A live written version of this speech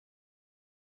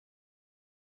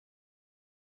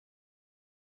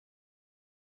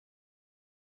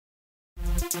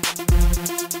Hello,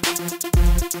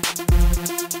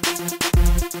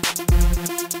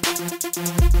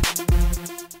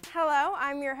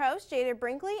 I'm your host, Jada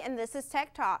Brinkley, and this is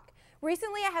Tech Talk.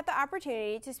 Recently, I had the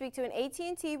opportunity to speak to an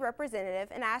AT&T representative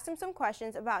and ask him some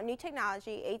questions about new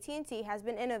technology AT&T has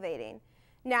been innovating.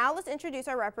 Now, let's introduce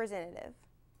our representative.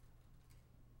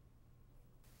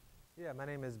 Yeah, my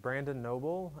name is Brandon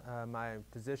Noble. My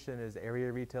position is Area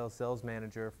Retail Sales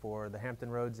Manager for the Hampton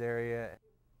Roads area.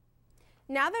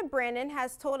 Now that Brandon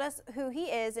has told us who he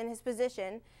is and his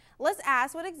position, let's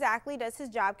ask what exactly does his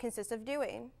job consist of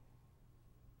doing?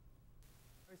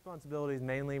 Responsibilities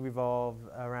mainly revolve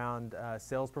around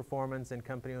sales performance in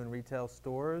company-owned retail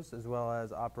stores, as well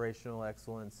as operational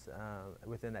excellence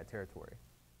within that territory.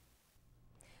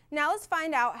 Now let's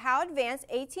find out how advanced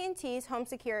AT&T's home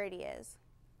security is.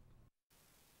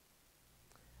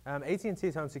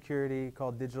 AT&T's home security,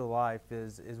 called Digital Life,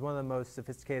 is one of the most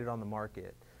sophisticated on the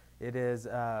market.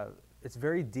 It's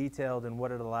very detailed in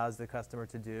what it allows the customer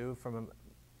to do, from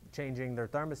changing their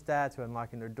thermostat to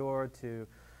unlocking their door to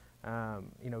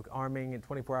arming and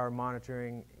 24-hour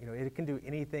monitoring. It can do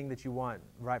anything that you want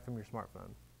right from your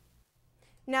smartphone.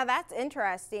 Now that's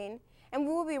interesting, and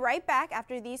we will be right back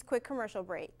after these quick commercial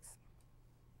breaks.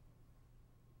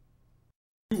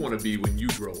 You want to be when you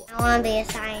grow up? I want to be a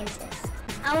scientist.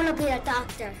 I want to be a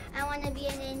doctor. I want to be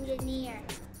an engineer.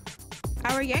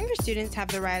 Our younger students have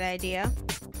the right idea.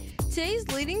 Today's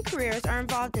leading careers are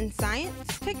involved in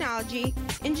science, technology,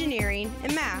 engineering,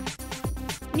 and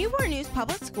math. Newport News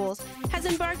Public Schools has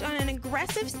embarked on an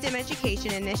aggressive STEM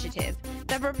education initiative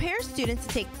that prepares students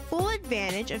to take full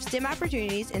advantage of STEM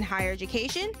opportunities in higher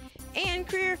education and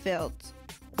career fields.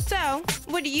 So,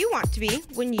 what do you want to be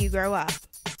when you grow up?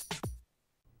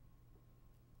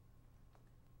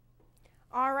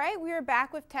 All right, we are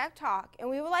back with Tech Talk, and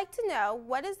we would like to know,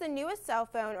 what is the newest cell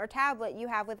phone or tablet you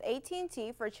have with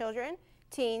AT&T for children,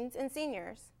 teens, and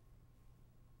seniors?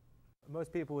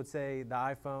 Most people would say the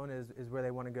iPhone is where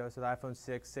they want to go, so the iPhone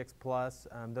 6, 6 Plus,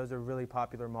 those are really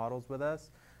popular models with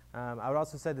us. I would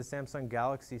also say the Samsung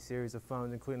Galaxy series of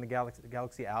phones, including the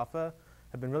Galaxy Alpha,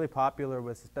 have been really popular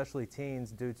with especially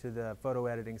teens due to the photo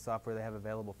editing software they have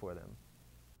available for them.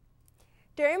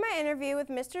 During my interview with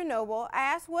Mr. Noble, I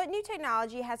asked what new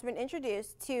technology has been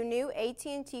introduced to new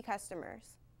AT&T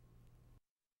customers.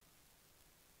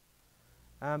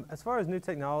 As far as new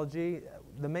technology,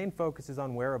 the main focus is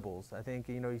on wearables. I think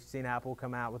you've seen Apple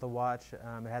come out with a watch.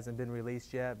 It hasn't been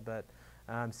released yet, but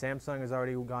Samsung has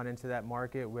already gone into that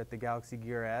market with the Galaxy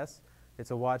Gear S.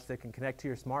 It's a watch that can connect to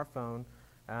your smartphone,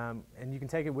 and you can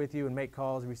take it with you and make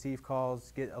calls, receive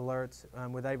calls, get alerts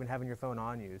without even having your phone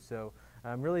on you. So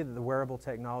really the wearable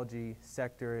technology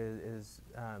sector is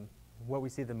what we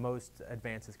see the most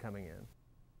advances coming in.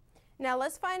 Now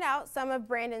let's find out some of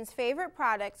Brandon's favorite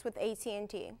products with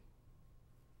AT&T.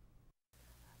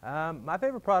 My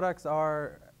favorite products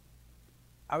are,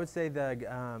 I would say the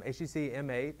HTC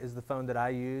M8 is the phone that I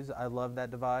use. I love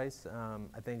that device.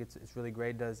 I think it's really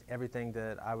great. It does everything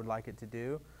that I would like it to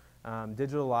do.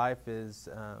 Digital Life is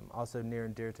also near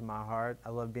and dear to my heart. I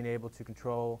love being able to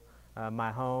control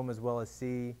my home as well as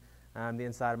see the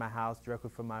inside of my house directly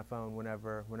from my phone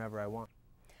whenever I want.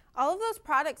 All of those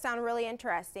products sound really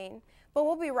interesting, but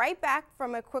we'll be right back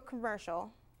from a quick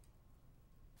commercial.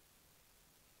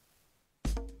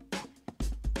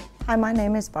 Hi, my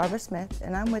name is Barbara Smith,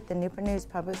 and I'm with the Newport News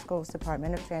Public Schools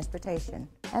Department of Transportation.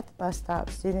 At the bus stop,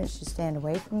 students should stand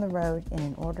away from the road in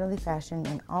an orderly fashion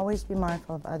and always be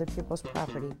mindful of other people's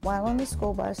property. While on the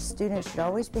school bus, students should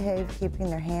always behave, keeping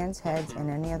their hands, heads, and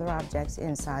any other objects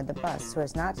inside the bus so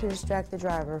as not to distract the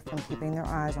driver from keeping their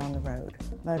eyes on the road.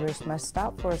 Motorists must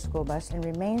stop for a school bus and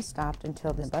remain stopped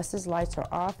until the bus's lights are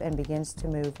off and begins to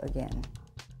move again.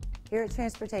 Here at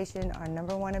Transportation, our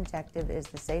 #1 objective is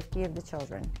the safety of the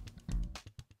children.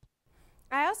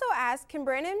 I also asked, can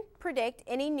Brandon predict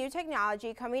any new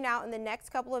technology coming out in the next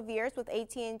couple of years with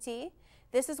AT&T?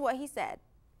 This is what he said.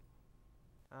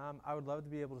 I would love to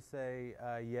be able to say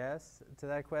yes to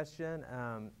that question.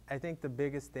 I think the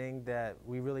biggest thing that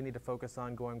we really need to focus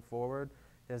on going forward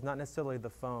is not necessarily the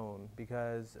phone,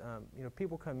 because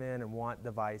people come in and want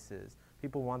devices.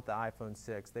 People want the iPhone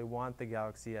 6. They want the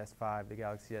Galaxy S5, the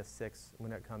Galaxy S6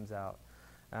 when it comes out.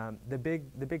 The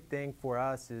big thing for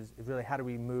us is really how do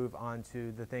we move on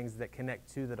to the things that connect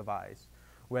to the device,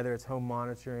 whether it's home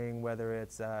monitoring, whether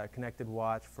it's a connected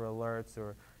watch for alerts,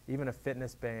 or even a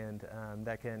fitness band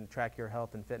that can track your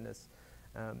health and fitness.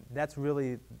 That's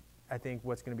really, I think,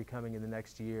 what's going to be coming in the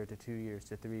next year to 2 years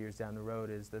to 3 years down the road,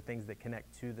 is the things that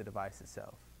connect to the device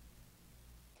itself.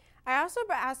 I also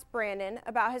asked Brandon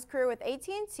about his career with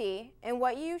AT&T and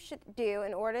what you should do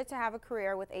in order to have a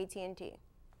career with AT&T.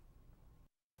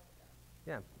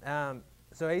 Yeah.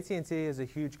 So AT&T is a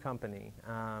huge company.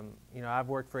 You know, I've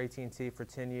worked for AT&T for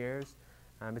 10 years.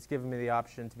 It's given me the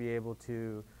option to be able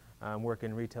to work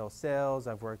in retail sales.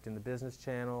 I've worked in the business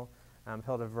channel.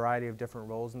 Held a variety of different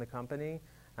roles in the company.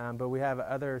 But we have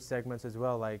other segments as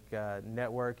well, like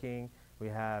networking. We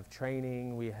have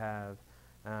training. We have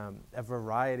a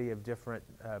variety of different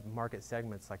market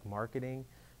segments like marketing.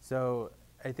 So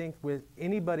I think with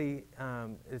anybody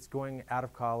that's going out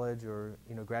of college or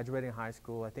graduating high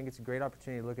school, I think it's a great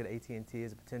opportunity to look at AT&T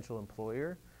as a potential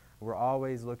employer. We're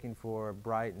always looking for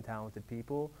bright and talented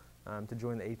people to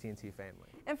join the AT&T family.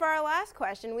 And for our last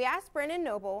question, we asked Brendan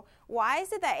Noble, why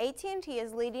is it that AT&T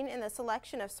is leading in the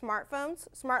selection of smartphones,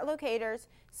 smart locators,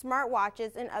 smart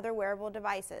watches, and other wearable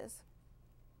devices?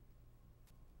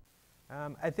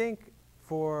 I think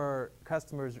for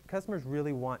customers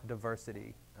really want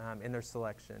diversity in their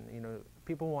selection.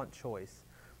 People want choice.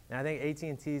 And I think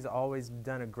AT&T's always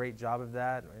done a great job of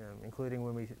that, including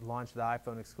when we launched the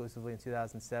iPhone exclusively in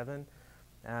 2007.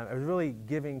 It was really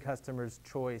giving customers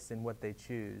choice in what they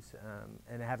choose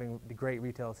and having the great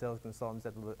retail sales consultants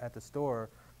at the store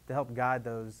to help guide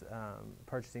those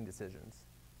purchasing decisions.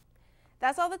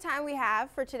 That's all the time we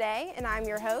have for today, and I'm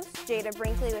your host, Jada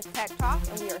Brinkley with Tech Talk,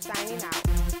 and we are signing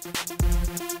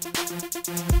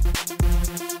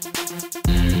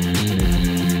out.